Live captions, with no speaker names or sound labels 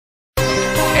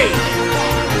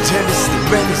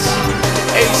Benz.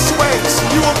 Hey, Swags,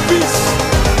 you a beast.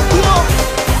 Whoa.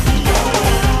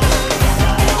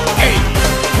 Hey.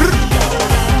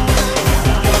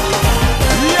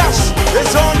 Yes,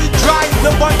 it's only drive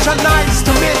the bunch of knives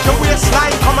to make your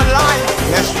waistline come alive.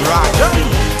 Let's ride.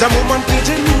 The moment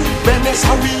pigeon, Venice,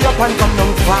 hurry up and come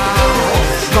down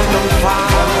fast. Come down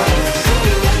fast.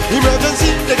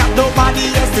 Emergency, they got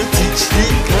nobody else to teach the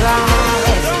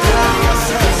class.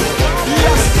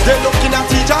 Yes, they're looking at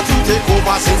teacher to take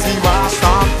over since the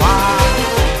master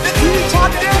passed. The teacher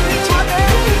there.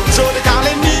 So they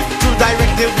calling me to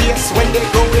direct the race when they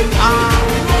going on.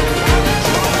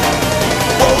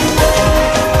 Whoa, whoa,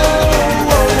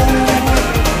 whoa.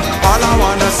 All I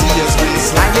wanna see is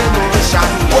waistline in motion.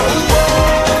 Whoa, whoa,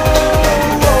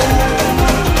 whoa.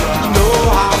 No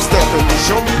half stepping,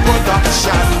 show me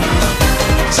production.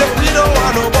 Say we don't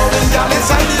want no boring girl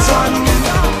inside this one.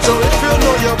 So if you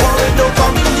know you're boring, don't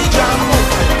come in the jam.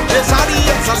 This are the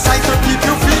exercise to keep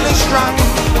you feeling strong.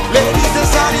 Ladies,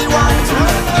 this are the ones.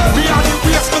 We are the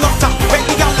waist conductor. Make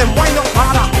the girl them wind up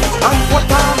harder and put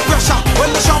down pressure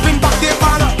when the shoving back their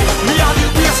banner. We are the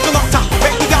waist conductor.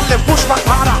 Make the girl them push back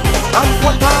harder and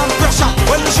put down pressure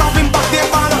when the shoving back their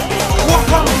banner. Walk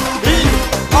on, in,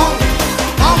 out,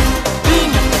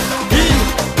 in,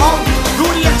 out. Do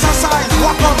the exercise.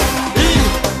 Walk on, in,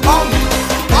 out,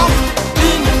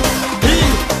 in,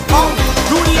 out.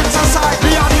 Do the exercise.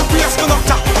 We are the waist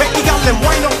conductor. Make the girl them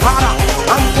wind up harder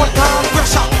and put down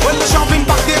pressure when the shoving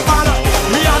back their banner.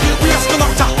 We are the waist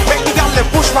conductor. Make the girl them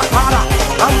push back harder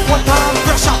and put down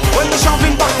pressure when the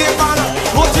shoving back their banner.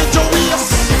 Rotate your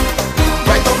waist,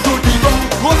 right up to the ground.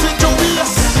 Rotate your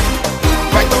waist,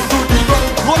 right up to the ground.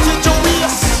 Rotate your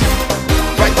waist,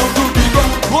 right up to the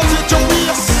ground. Rotate your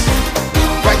waist,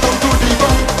 right up to the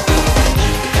ground.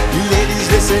 Ladies,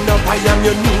 listen up, I am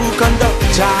your new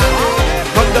conductor.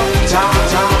 Conductor.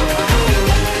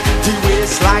 The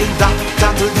waistline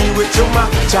doctor to deal with your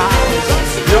matters.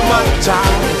 Your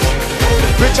matters.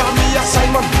 Picture me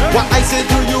assignment. What I say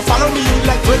to you, follow me.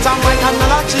 Like Twitter, my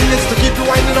analogy is to keep you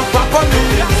winding up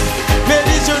properly.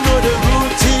 Ladies, you know the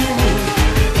routine.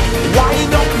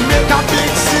 Wind up, make a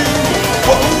big scene.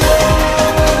 Whoa, whoa,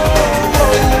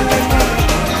 whoa.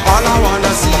 All I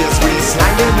wanna see is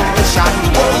waistline in motion.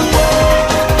 Whoa, whoa,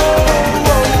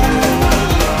 whoa.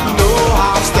 No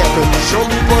half stepping, show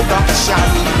me production.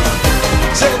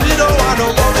 Say we don't want no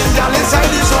boring girl inside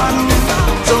this one.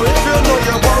 So if you know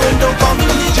you're boring, don't come in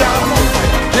the jam.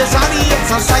 This are the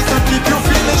exercise to keep you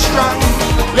feeling strong.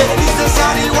 Ladies, this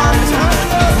are the ones.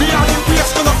 We are the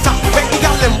waist conductor. Make the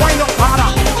girl them wind up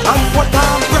harder and put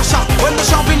down pressure when the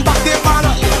shoving back their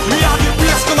banner. We are the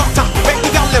waist conductor. Make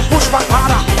the girl them push back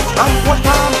harder and put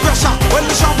down pressure when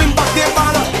the shoving back their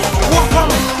banner. Walk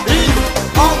on, in,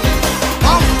 out,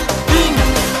 in,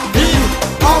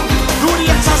 out. Do the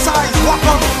exercise. Walk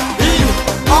on, in,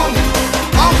 out,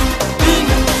 in,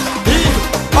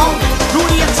 out. Do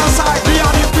the exercise. We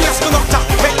are the waist conductor.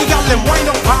 Make the girl them wind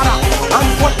up harder and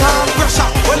put down pressure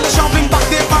when the shoving back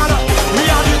their banner. We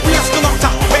are the waist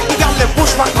conductor. Make the girl them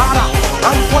push back harder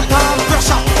and put down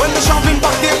pressure when the shoving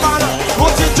back their banner.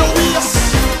 Rotate your waist,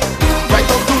 right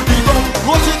up to the ground.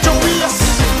 Rotate your waist,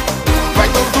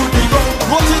 right up to the ground.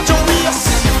 Rotate your waist,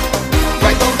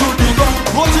 right up to the ground.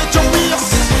 Rotate your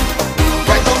waist,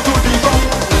 right up to the ground.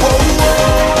 Whoa, whoa,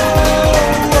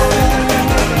 whoa.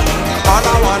 All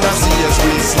I wanna see is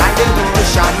waistline in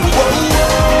motion. Whoa,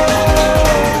 whoa,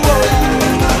 whoa.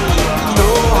 No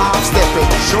half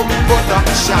stepping, show me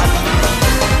production.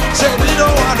 Say we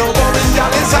don't want no boring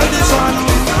girl inside this one.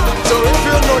 So if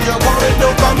you know you're boring,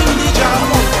 don't come in the jam.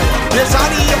 This are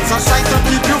the exercise to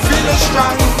keep you feeling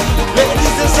strong.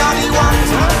 Ladies, this are the ones.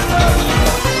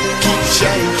 Keep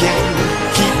shaking,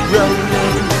 keep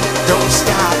rolling, don't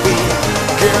stop it.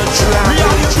 Girl, try. We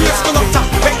are the waist conductor.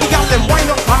 Make the girl them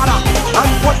wind up harder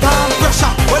and put down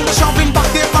pressure when the shoving back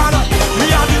their banner.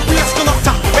 We are the waist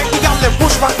conductor. Make the girl them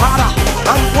push back harder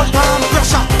and put down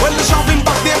pressure when the shoving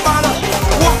back their banner.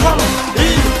 Walk on,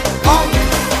 in, out,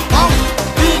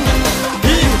 in,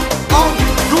 out.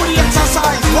 Do the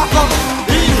exercise. Walk on,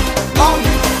 in, out,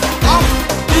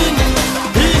 in,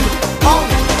 out.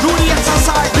 Do the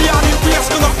exercise. We are the waist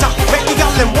conductor.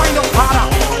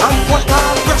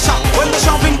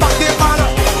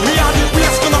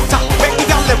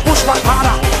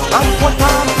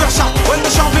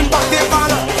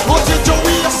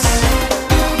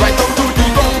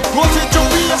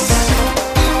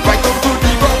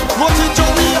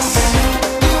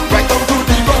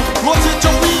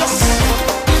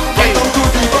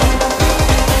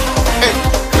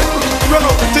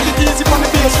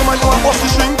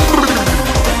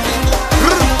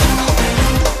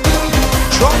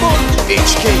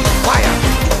 HK, fire.